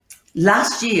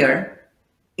Last year,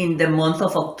 in the month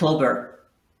of October,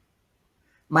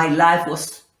 my life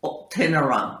was turned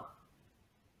around.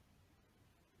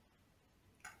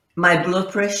 My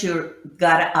blood pressure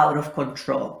got out of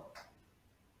control.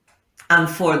 And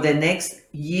for the next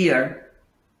year,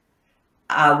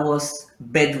 I was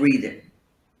bedridden.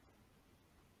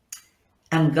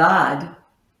 And God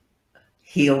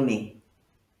healed me.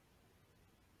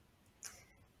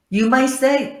 You might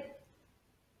say,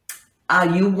 are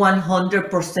you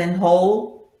 100%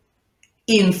 whole?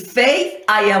 In faith,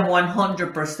 I am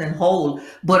 100% whole.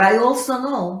 But I also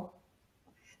know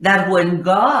that when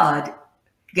God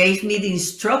gave me the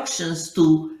instructions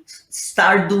to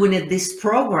start doing this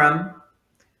program,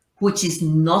 which is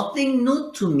nothing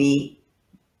new to me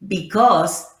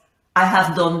because I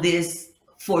have done this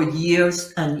for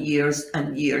years and years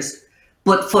and years.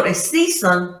 But for a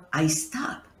season, I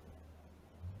stopped.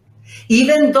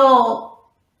 Even though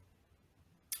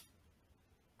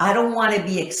I don't want to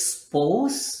be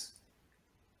exposed.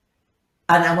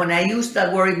 And when I use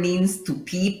that word, it means to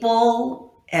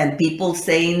people and people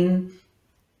saying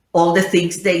all the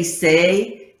things they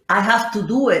say. I have to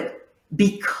do it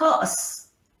because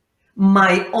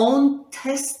my own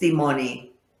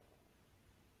testimony,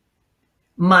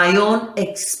 my own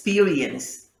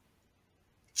experience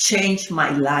changed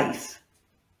my life.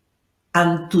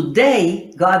 And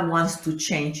today, God wants to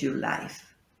change your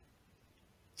life.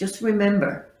 Just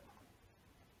remember,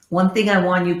 one thing I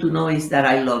want you to know is that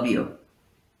I love you.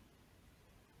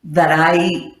 That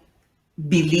I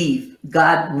believe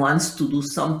God wants to do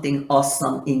something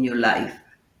awesome in your life.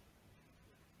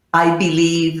 I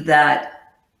believe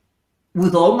that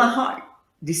with all my heart.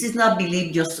 This is not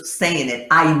believe just saying it.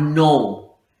 I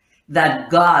know that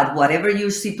God, whatever your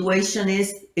situation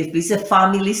is, if it's a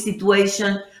family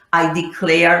situation, I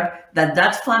declare that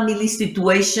that family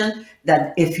situation,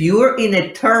 that if you're in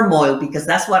a turmoil, because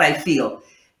that's what I feel,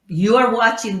 you are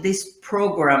watching this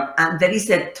program and there is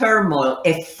a turmoil,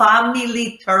 a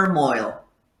family turmoil.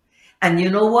 And you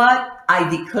know what? I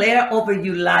declare over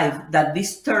your life that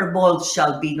this turmoil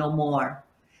shall be no more.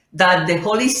 That the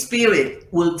Holy Spirit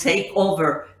will take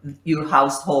over your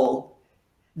household.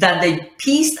 That the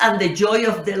peace and the joy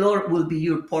of the Lord will be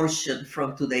your portion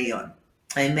from today on.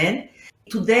 Amen.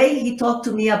 Today, he talked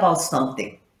to me about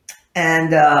something.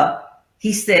 And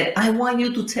he said, I want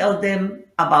you to tell them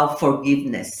about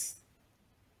forgiveness.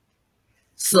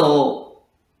 So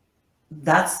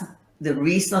that's the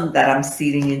reason that I'm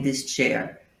sitting in this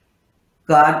chair.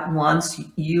 God wants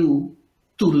you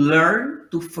to learn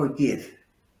to forgive.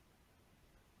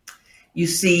 You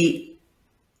see,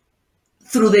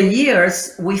 through the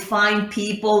years, we find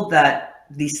people that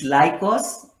dislike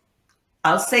us.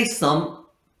 I'll say some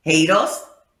hate us,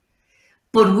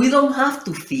 but we don't have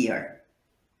to fear.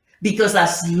 Because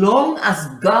as long as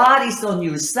God is on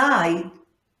your side,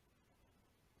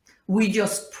 we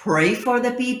just pray for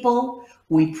the people,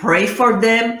 we pray for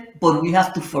them, but we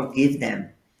have to forgive them.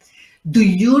 Do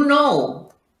you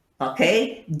know,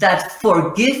 okay, that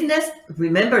forgiveness,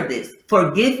 remember this,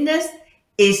 forgiveness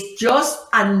is just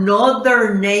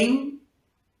another name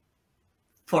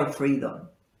for freedom.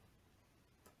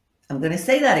 I'm going to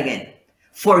say that again.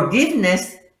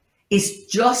 Forgiveness is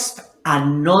just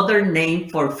another name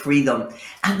for freedom.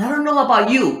 And I don't know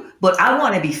about you, but I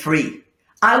want to be free.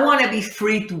 I want to be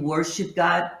free to worship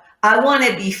God. I want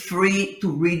to be free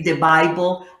to read the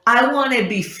Bible. I want to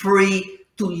be free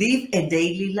to live a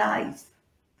daily life.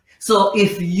 So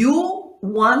if you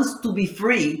want to be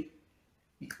free,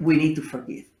 we need to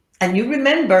forgive. And you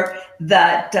remember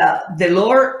that the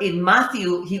Lord in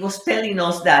Matthew, he was telling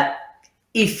us that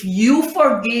if you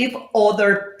forgive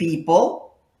other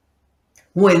people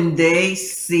when they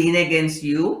sin against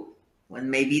you, when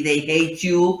maybe they hate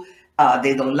you,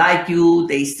 they don't like you,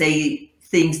 they say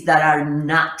things that are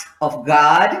not of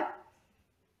God.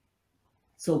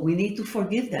 So we need to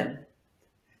forgive them.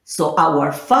 So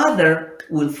our Father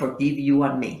will forgive you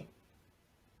and me.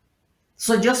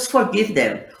 So just forgive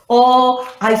them.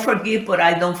 Oh, I forgive, but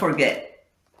I don't forget.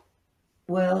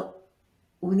 Well,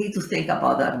 we need to think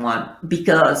about that one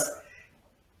because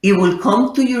it will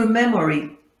come to your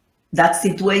memory, that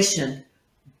situation,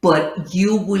 but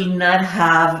you will not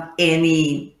have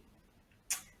any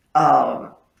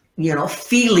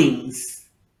feelings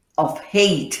of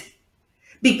hate,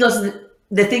 because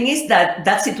the thing is that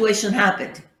that situation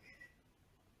happened.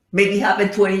 Maybe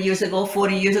happened 20 years ago,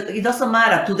 40 years ago. It doesn't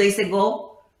matter. 2 days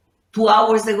ago, 2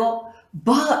 hours ago.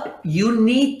 But you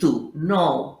need to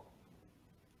know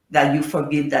that you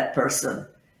forgive that person.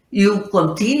 You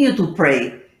continue to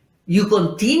pray. You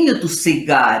continue to seek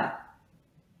God.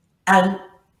 And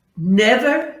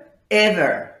never,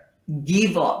 ever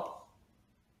give up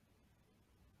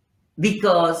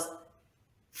because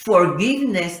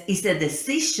forgiveness is a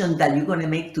decision that you're going to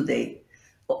make today.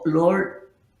 Oh, Lord,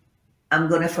 I'm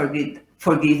going to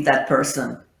forgive that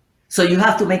person. So you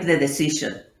have to make the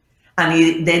decision.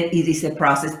 And then it is a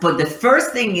process. But the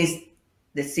first thing is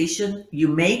decision you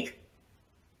make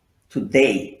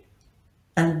today.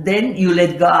 And then you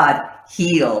let God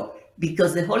heal,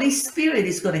 because the Holy Spirit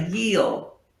is going to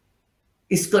heal.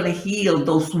 It's going to heal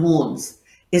those wounds.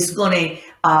 It's going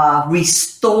to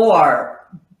restore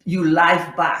your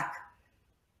life back.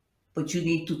 But you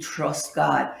need to trust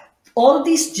God. All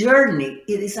this journey,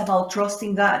 it is about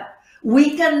trusting God.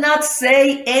 We cannot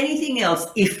say anything else.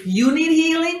 If you need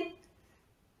healing,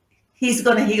 He's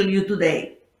going to heal you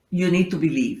today. You need to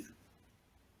believe.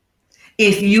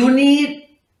 If you need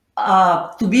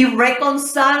to be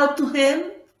reconciled to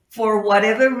Him for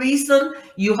whatever reason,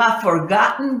 you have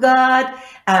forgotten God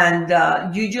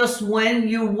and you just went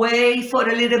your way for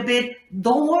a little bit,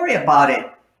 don't worry about it.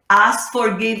 Ask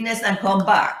forgiveness and come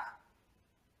back.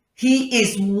 He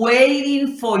is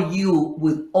waiting for you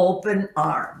with open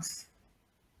arms.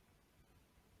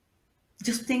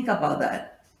 Just think about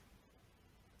that.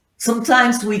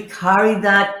 Sometimes we carry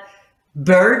that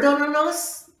burden on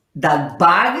us, that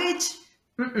baggage.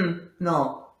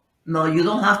 No, you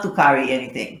don't have to carry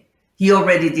anything. He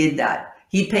already did that.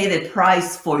 He paid a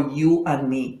price for you and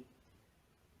me.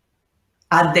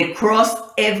 At the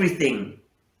cross, everything,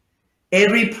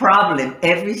 every problem,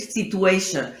 every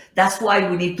situation. That's why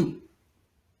we need to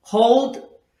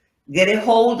get a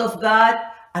hold of God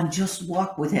and just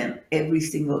walk with Him every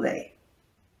single day.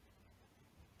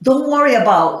 Don't worry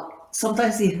about,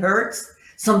 sometimes it hurts.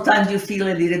 Sometimes you feel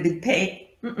a little bit pain.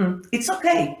 It's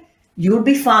okay. You'll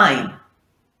be fine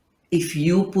if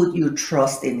you put your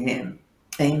trust in Him.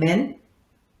 Amen.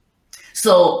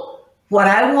 So what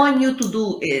I want you to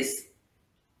do is,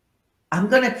 I'm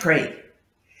going to pray.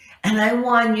 And I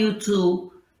want you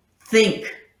to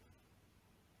think.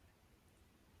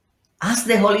 Ask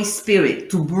the Holy Spirit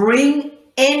to bring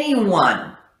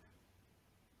anyone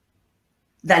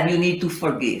that you need to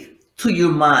forgive to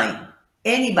your mind.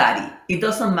 Anybody. It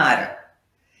doesn't matter.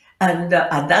 And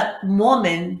at that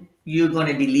moment, you're going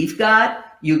to believe God,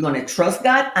 you're going to trust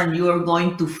God, and you're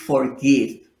going to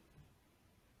forgive.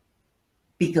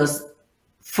 Because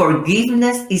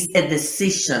forgiveness is a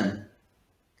decision.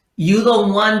 You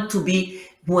don't want to be,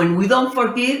 when we don't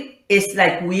forgive, it's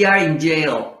like we are in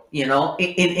jail, in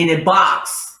a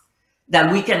box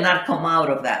that we cannot come out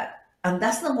of that. And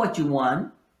that's not what you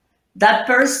want. That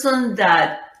person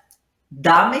that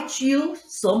damaged you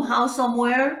somehow,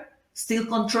 somewhere, still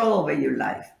control over your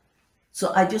life.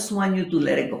 So I just want you to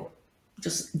let it go.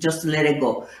 Just let it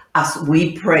go. As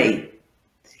we pray,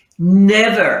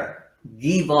 never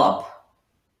give up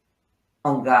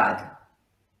on God.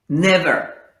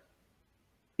 Never.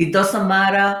 It doesn't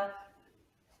matter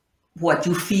what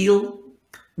you feel.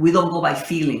 We don't go by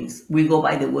feelings. We go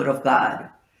by the word of God.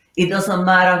 It doesn't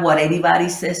matter what anybody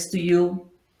says to you.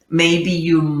 Maybe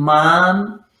your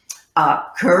mom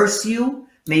curse you.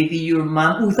 Maybe your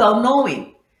mom, without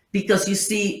knowing. Because you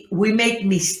see, we make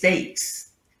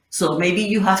mistakes. So maybe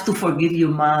you have to forgive your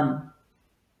mom.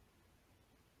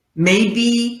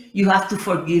 Maybe you have to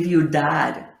forgive your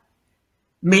dad.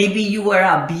 Maybe you were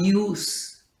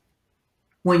abused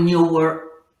when you were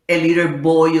a little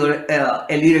boy or a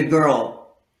little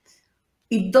girl.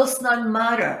 It does not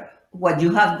matter what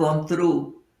you have gone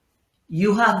through.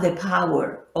 You have the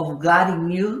power of God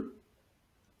in you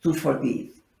to forgive.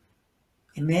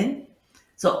 Amen?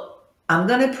 So I'm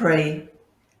going to pray,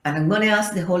 and I'm going to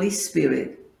ask the Holy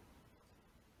Spirit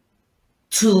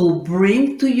to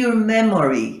bring to your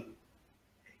memory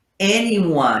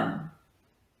anyone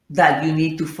that you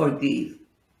need to forgive.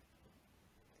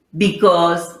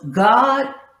 Because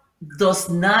God does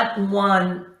not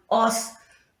want us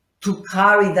to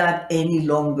carry that any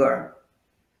longer.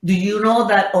 Do you know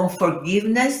that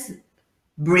unforgiveness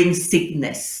brings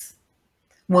sickness?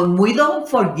 When we don't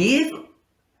forgive,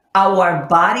 our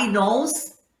body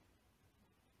knows,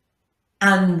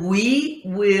 and we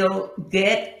will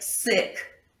get sick.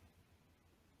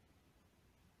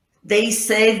 They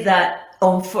say that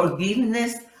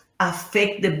unforgiveness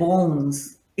affects the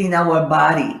bones in our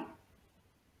body,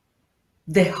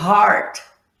 the heart.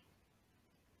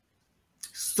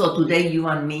 So today, you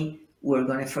and me, we're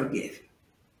going to forgive.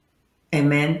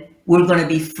 Amen. We're going to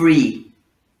be free.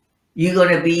 You're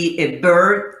going to be a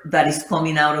bird that is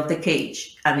coming out of the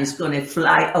cage, and it's going to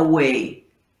fly away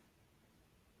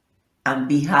and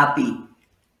be happy,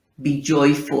 be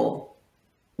joyful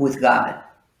with God.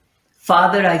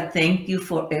 Father, I thank you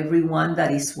for everyone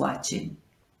that is watching.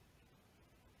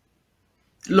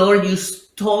 Lord, you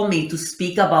told me to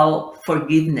speak about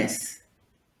forgiveness.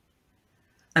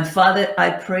 And Father,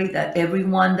 I pray that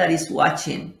everyone that is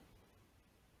watching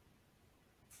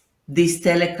this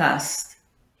telecast,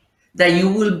 that you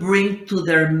will bring to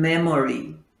their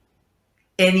memory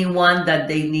anyone that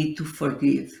they need to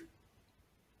forgive.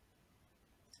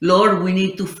 Lord, we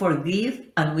need to forgive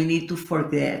and we need to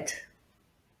forget.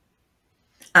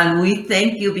 And we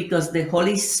thank you because the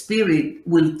Holy Spirit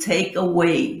will take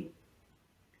away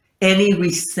any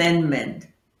resentment,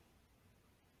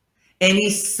 any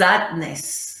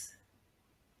sadness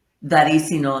that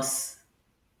is in us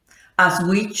as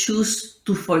we choose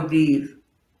to forgive.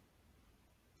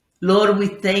 Lord, we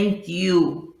thank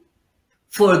you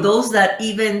for those that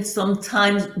even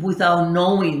sometimes without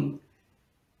knowing,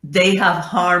 they have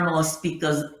harmed us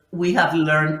because we have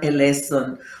learned a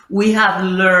lesson. We have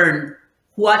learned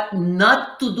what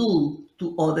not to do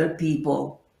to other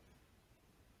people.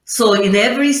 So in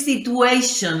every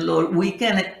situation, Lord, we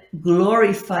can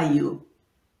glorify you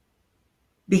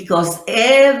because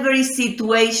every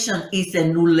situation is a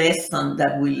new lesson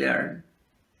that we learn.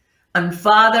 And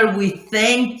Father, we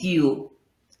thank you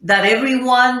that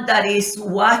everyone that is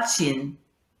watching,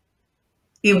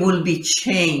 it will be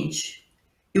changed.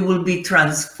 It will be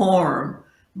transformed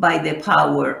by the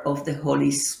power of the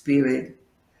Holy Spirit.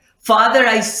 Father,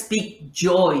 I speak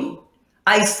joy.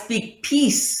 I speak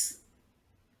peace.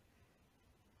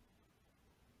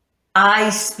 I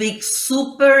speak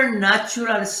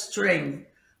supernatural strength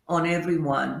on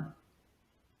everyone,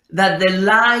 that their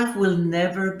life will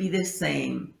never be the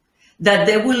same, that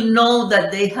they will know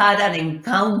that they had an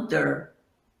encounter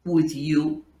with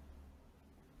you.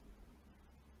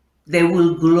 They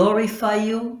will glorify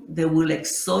you. They will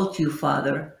exalt you,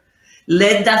 Father.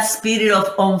 Let that spirit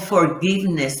of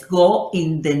unforgiveness go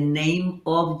in the name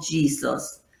of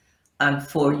Jesus and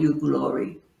for your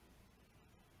glory.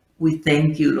 We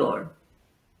thank you, Lord.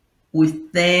 We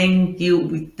thank you.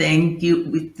 We thank you.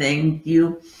 We thank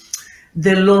you.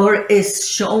 The Lord is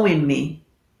showing me.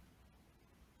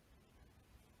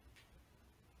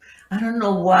 I don't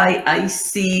know why I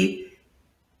see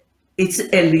it's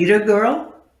a little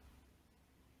girl.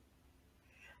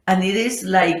 And it is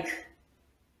like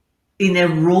in a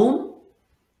room,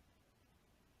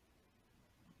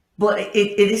 but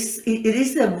it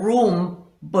is a room,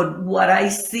 but what I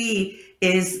see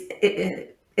is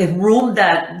a room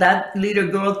that little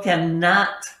girl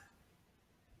cannot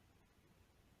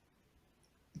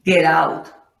get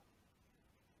out.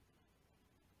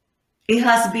 It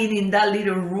has been in that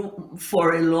little room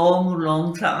for a long,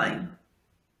 long time.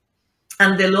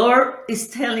 And the Lord is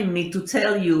telling me to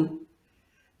tell you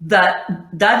that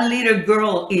little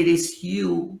girl, it is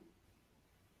you.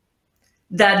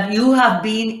 That you have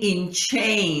been in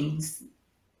chains.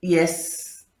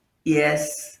 Yes,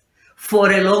 yes,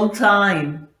 for a long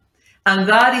time. And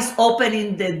God is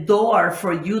opening the door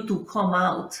for you to come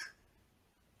out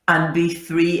and be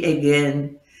free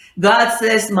again. God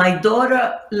says, my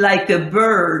daughter, like a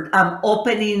bird, I'm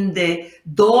opening the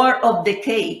door of the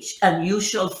cage and you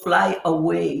shall fly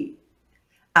away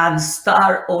and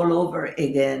start all over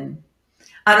again.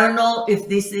 I don't know if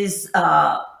this is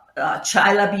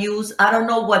child abuse. I don't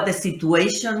know what the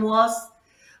situation was,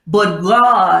 but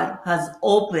God has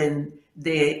opened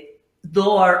the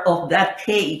door of that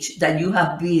cage that you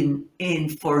have been in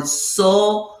for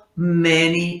so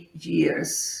many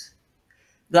years.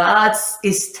 God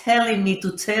is telling me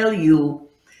to tell you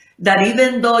that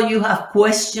even though you have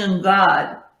questioned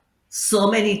God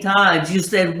so many times, you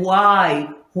said, why?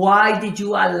 Why did you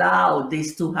allow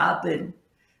this to happen?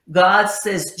 God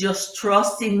says, just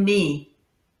trust in me.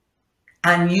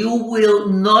 And you will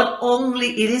not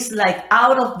only, it is like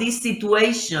out of this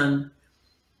situation,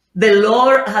 the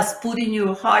Lord has put in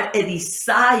your heart a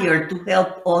desire to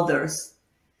help others.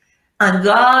 And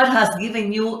God has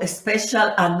given you a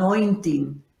special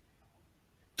anointing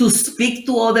to speak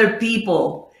to other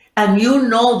people. And you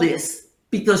know this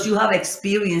because you have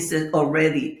experienced it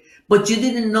already. But you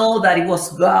didn't know that it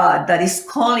was God that is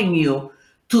calling you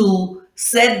to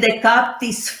set the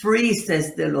captives free,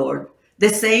 says the Lord. The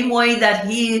same way that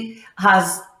He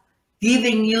has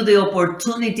given you the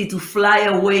opportunity to fly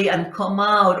away and come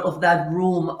out of that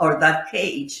room or that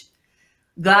cage.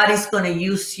 God is going to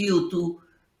use you to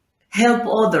help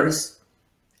others.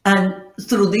 And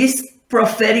through this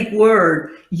prophetic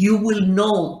word, you will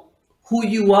know who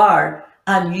you are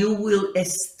and you will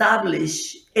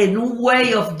establish a new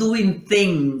way of doing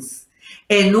things,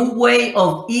 a new way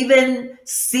of even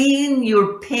seeing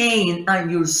your pain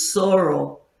and your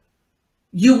sorrow.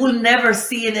 You will never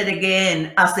see it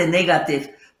again as a negative,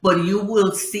 but you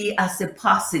will see as a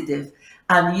positive.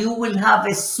 and you will have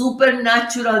a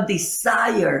supernatural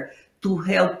desire to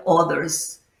help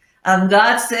others. And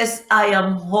God says, I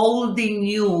am holding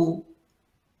you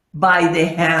by the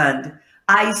hand.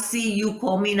 I see you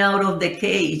coming out of the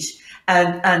cage,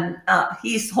 and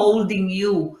he's holding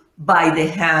you by the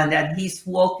hand, and he's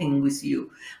walking with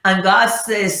you. And God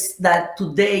says that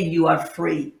today you are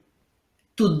free.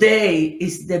 Today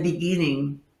is the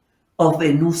beginning of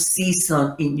a new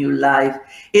season in your life.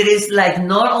 It is like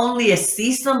not only a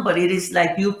season, but it is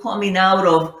like you coming out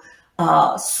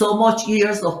of so much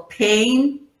years of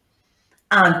pain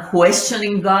and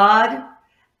questioning God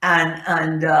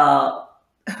and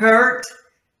hurt.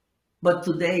 But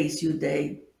today is your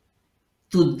day.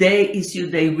 Today is your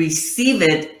day. Receive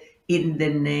it in the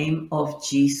name of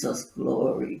Jesus.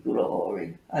 Glory,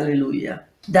 glory. Hallelujah.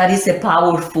 That is a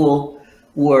powerful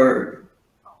word.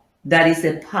 That is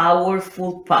a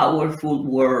powerful, powerful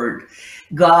word.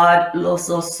 God loves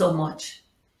us so much.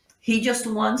 He just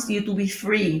wants you to be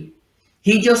free.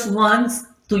 He just wants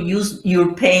to use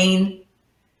your pain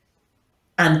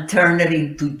and turn it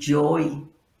into joy.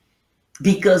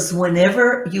 Because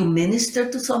whenever you minister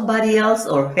to somebody else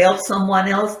or help someone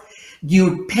else,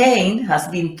 your pain has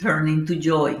been turned into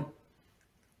joy.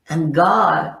 And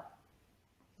God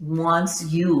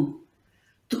wants you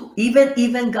to,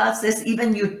 even God says,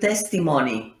 even your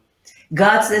testimony,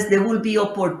 God says there will be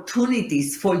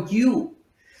opportunities for you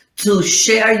to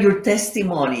share your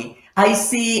testimony. I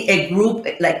see a group,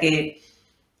 like a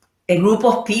group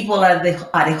of people at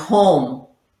a home,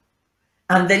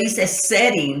 and there is a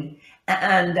setting,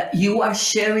 and you are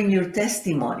sharing your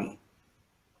testimony.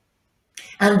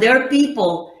 And there are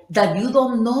people that you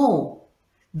don't know.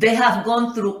 They have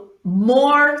gone through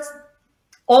more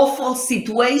awful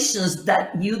situations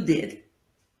that you did.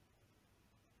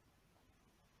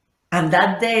 And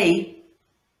that day,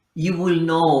 you will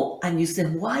know, and you say,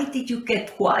 why did you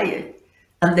keep quiet?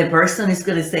 And the person is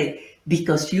going to say,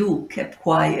 because you kept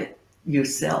quiet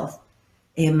yourself.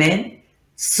 Amen?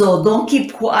 So don't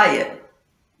keep quiet.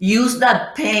 Use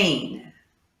that pain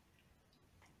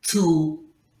to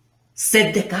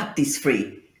set the captives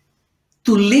free,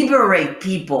 to liberate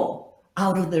people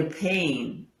out of their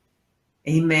pain.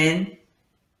 Amen.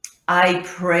 I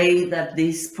pray that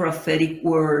this prophetic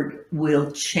word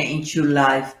will change your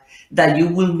life, that you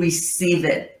will receive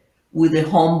it with a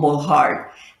humble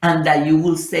heart, and that you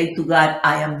will say to God,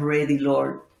 I am ready,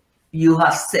 Lord. You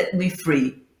have set me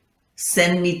free.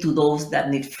 Send me to those that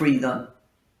need freedom.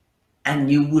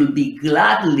 And you will be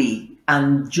gladly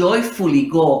and joyfully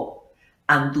go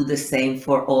and do the same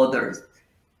for others.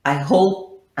 I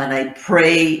hope and I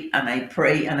pray and I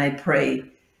pray and I pray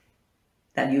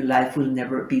that your life will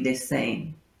never be the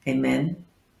same. Amen.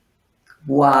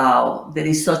 Wow, there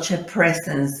is such a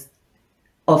presence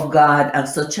of God and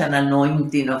such an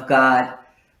anointing of God.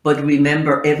 But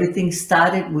remember, everything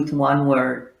started with one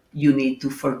word. You need to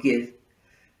forgive.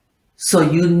 So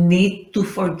you need to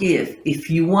forgive. If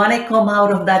you want to come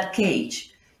out of that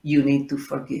cage, you need to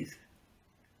forgive.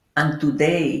 And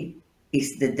today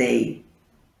is the day,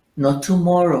 not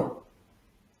tomorrow,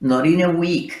 not in a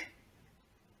week.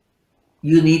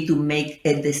 You need to make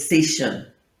a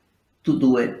decision to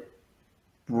do it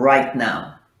right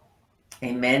now.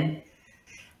 Amen.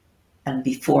 And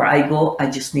before I go, I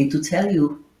just need to tell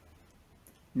you,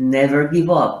 never give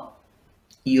up.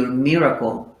 Your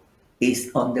miracle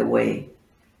is on the way.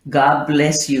 God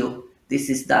bless you. This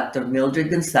is Dr.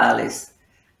 Mildred Gonzalez.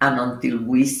 And until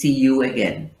we see you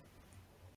again.